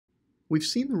We've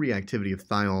seen the reactivity of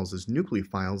thiols as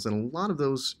nucleophiles, and a lot of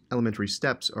those elementary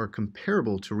steps are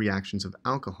comparable to reactions of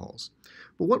alcohols.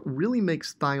 But what really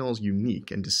makes thiols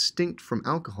unique and distinct from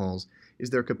alcohols is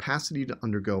their capacity to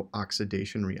undergo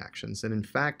oxidation reactions. And in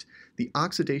fact, the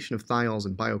oxidation of thiols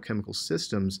in biochemical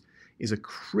systems is a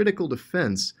critical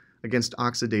defense against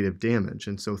oxidative damage.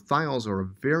 And so thiols are a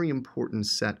very important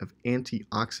set of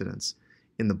antioxidants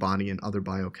in the body and other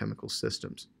biochemical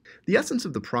systems. The essence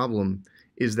of the problem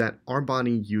is that our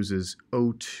body uses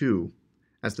O2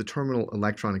 as the terminal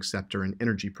electron acceptor in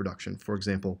energy production, for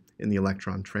example, in the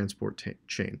electron transport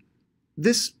chain.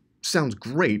 This sounds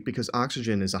great because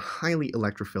oxygen is a highly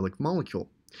electrophilic molecule.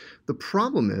 The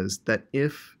problem is that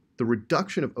if the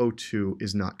reduction of O2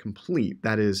 is not complete,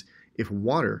 that is, if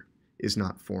water is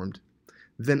not formed,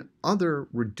 then other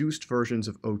reduced versions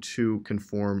of O2 can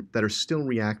form that are still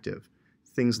reactive.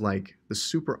 Things like the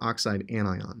superoxide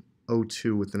anion,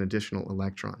 O2 with an additional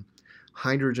electron,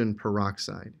 hydrogen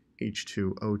peroxide,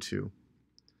 H2O2,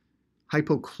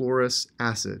 hypochlorous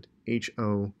acid,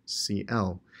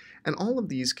 HOCl, and all of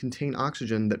these contain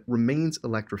oxygen that remains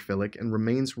electrophilic and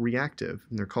remains reactive,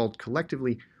 and they're called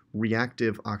collectively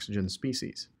reactive oxygen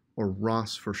species, or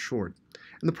ROS for short.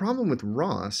 And the problem with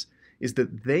ROS is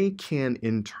that they can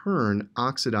in turn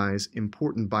oxidize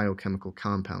important biochemical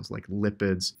compounds like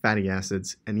lipids, fatty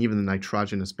acids, and even the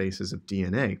nitrogenous bases of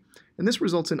DNA. And this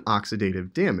results in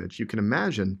oxidative damage. You can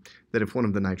imagine that if one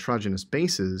of the nitrogenous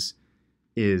bases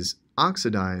is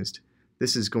oxidized,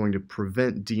 this is going to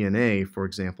prevent DNA, for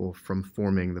example, from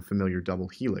forming the familiar double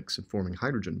helix and forming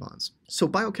hydrogen bonds. So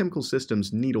biochemical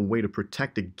systems need a way to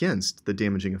protect against the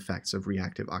damaging effects of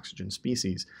reactive oxygen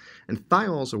species, and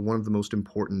thiols are one of the most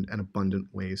important and abundant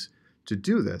ways to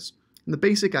do this. And the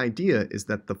basic idea is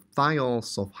that the thiol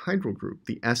sulfhydryl group,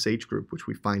 the SH group, which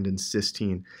we find in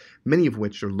cysteine, many of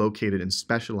which are located in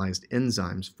specialized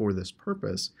enzymes for this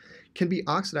purpose, can be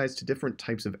oxidized to different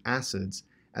types of acids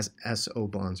as SO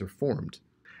bonds are formed.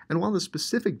 And while the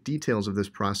specific details of this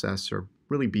process are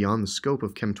really beyond the scope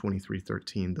of Chem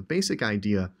 2313, the basic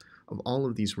idea of all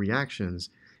of these reactions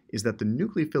is that the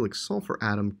nucleophilic sulfur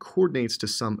atom coordinates to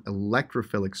some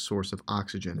electrophilic source of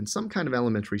oxygen in some kind of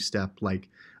elementary step like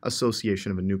association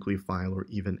of a nucleophile or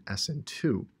even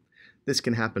SN2. This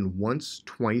can happen once,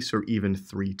 twice, or even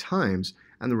 3 times,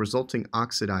 and the resulting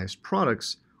oxidized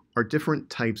products are different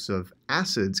types of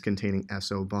acids containing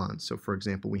SO bonds. So for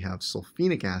example, we have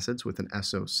sulfenic acids with an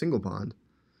SO single bond,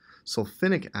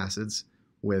 sulfinic acids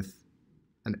with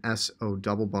an SO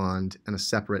double bond and a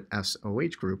separate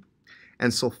SOH group,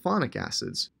 and sulfonic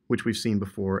acids, which we've seen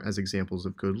before as examples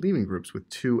of good leaving groups with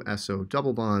 2 SO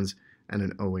double bonds and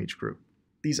an OH group.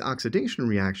 These oxidation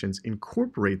reactions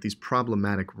incorporate these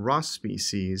problematic ROS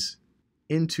species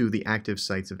into the active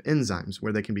sites of enzymes,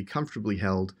 where they can be comfortably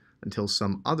held until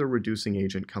some other reducing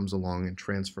agent comes along and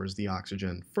transfers the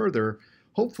oxygen further,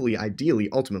 hopefully, ideally,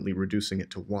 ultimately reducing it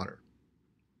to water.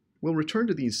 We'll return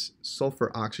to these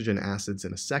sulfur oxygen acids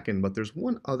in a second, but there's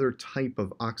one other type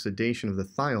of oxidation of the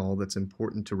thiol that's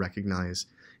important to recognize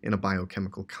in a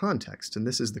biochemical context, and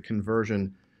this is the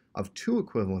conversion of 2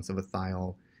 equivalents of a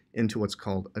thiol into what's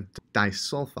called a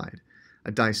disulfide.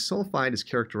 A disulfide is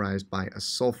characterized by a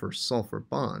sulfur-sulfur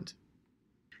bond,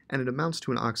 and it amounts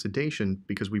to an oxidation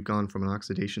because we've gone from an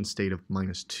oxidation state of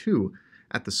 -2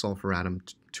 at the sulfur atom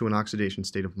to an oxidation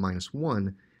state of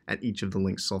 -1 at each of the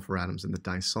linked sulfur atoms in the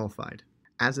disulfide.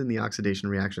 As in the oxidation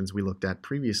reactions we looked at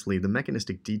previously, the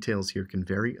mechanistic details here can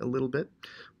vary a little bit,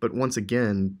 but once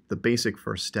again, the basic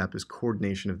first step is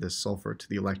coordination of this sulfur to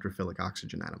the electrophilic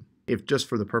oxygen atom. If just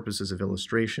for the purposes of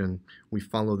illustration, we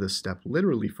follow this step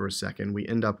literally for a second, we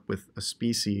end up with a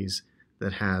species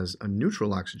that has a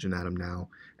neutral oxygen atom now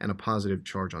and a positive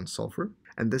charge on sulfur,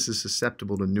 and this is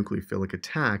susceptible to nucleophilic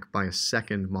attack by a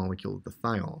second molecule of the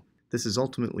thiol. This is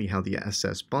ultimately how the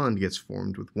SS bond gets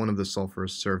formed, with one of the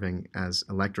sulfurs serving as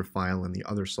electrophile and the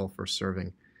other sulfur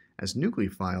serving as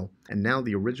nucleophile, and now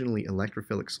the originally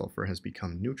electrophilic sulfur has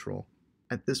become neutral.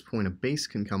 At this point, a base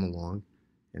can come along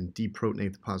and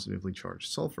deprotonate the positively charged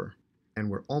sulfur,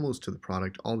 and we're almost to the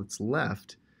product. All that's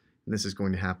left, and this is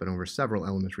going to happen over several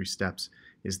elementary steps,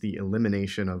 is the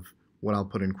elimination of what I'll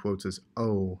put in quotes as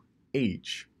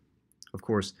OH. Of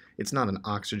course, it's not an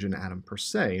oxygen atom per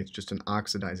se, it's just an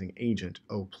oxidizing agent,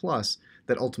 O+,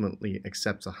 that ultimately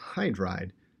accepts a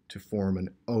hydride to form an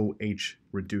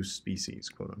OH-reduced species,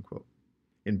 quote unquote.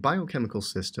 In biochemical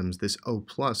systems, this O+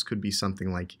 could be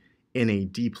something like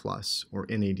NAD+ or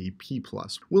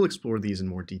NADP+. We'll explore these in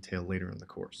more detail later in the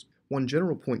course. One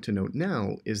general point to note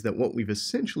now is that what we've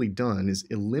essentially done is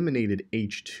eliminated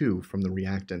H2 from the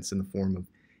reactants in the form of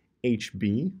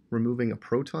HB, removing a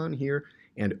proton here,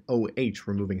 and OH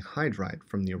removing hydride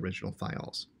from the original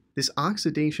thiols. This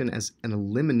oxidation as an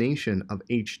elimination of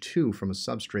H2 from a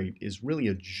substrate is really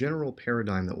a general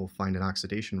paradigm that we'll find in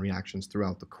oxidation reactions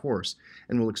throughout the course,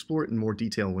 and we'll explore it in more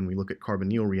detail when we look at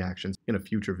carbonyl reactions in a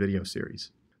future video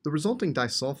series. The resulting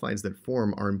disulfides that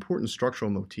form are important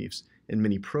structural motifs in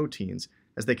many proteins,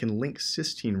 as they can link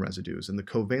cysteine residues, and the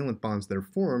covalent bonds that are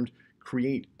formed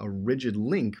create a rigid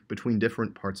link between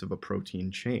different parts of a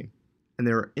protein chain. And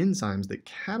there are enzymes that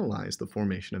catalyze the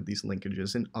formation of these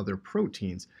linkages in other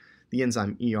proteins. The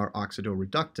enzyme ER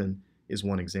oxidoreductin is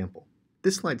one example.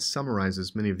 This slide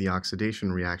summarizes many of the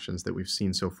oxidation reactions that we've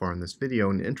seen so far in this video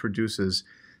and introduces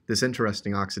this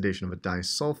interesting oxidation of a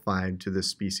disulfide to this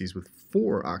species with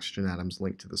 4 oxygen atoms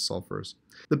linked to the sulfurs.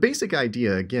 The basic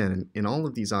idea, again, in all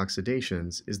of these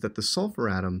oxidations is that the sulfur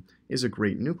atom is a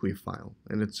great nucleophile,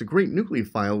 and it's a great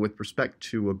nucleophile with respect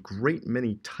to a great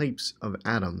many types of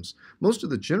atoms. Most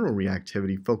of the general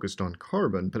reactivity focused on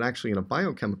carbon, but actually in a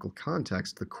biochemical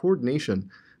context, the coordination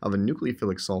of a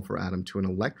nucleophilic sulfur atom to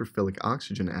an electrophilic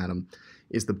oxygen atom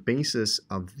is the basis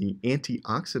of the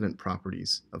antioxidant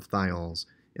properties of thiols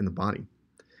in the body.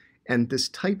 And this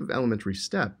type of elementary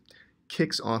step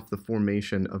kicks off the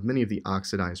formation of many of the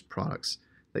oxidized products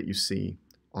that you see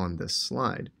on this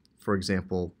slide. For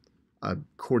example, a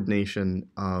coordination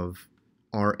of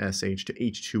RSH to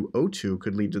H2O2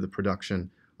 could lead to the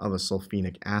production of a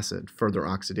sulfenic acid. Further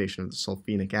oxidation of the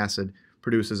sulfenic acid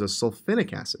produces a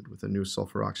sulfinic acid with a new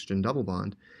sulfur-oxygen double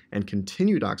bond, and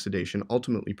continued oxidation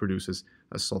ultimately produces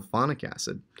a sulfonic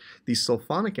acid. These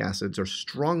sulfonic acids are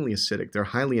strongly acidic. They're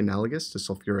highly analogous to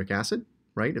sulfuric acid,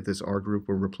 right? If this R group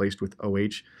were replaced with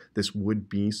OH, this would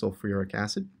be sulfuric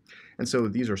acid. And so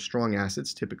these are strong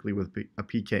acids, typically with a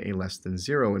pKa less than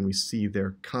 0, and we see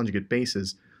their conjugate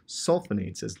bases,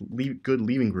 sulfonates, as good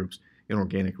leaving groups in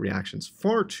organic reactions.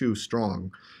 Far too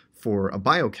strong for a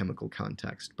biochemical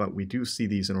context, but we do see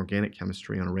these in organic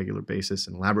chemistry on a regular basis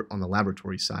and on the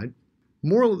laboratory side.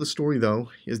 Moral of the story,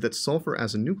 though, is that sulfur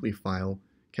as a nucleophile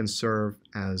can serve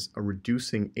as a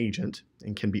reducing agent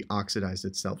and can be oxidized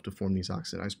itself to form these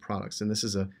oxidized products. And this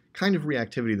is a kind of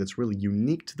reactivity that's really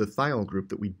unique to the thiol group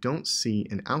that we don't see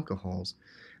in alcohols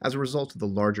as a result of the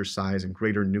larger size and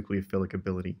greater nucleophilic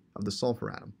ability of the sulfur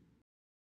atom.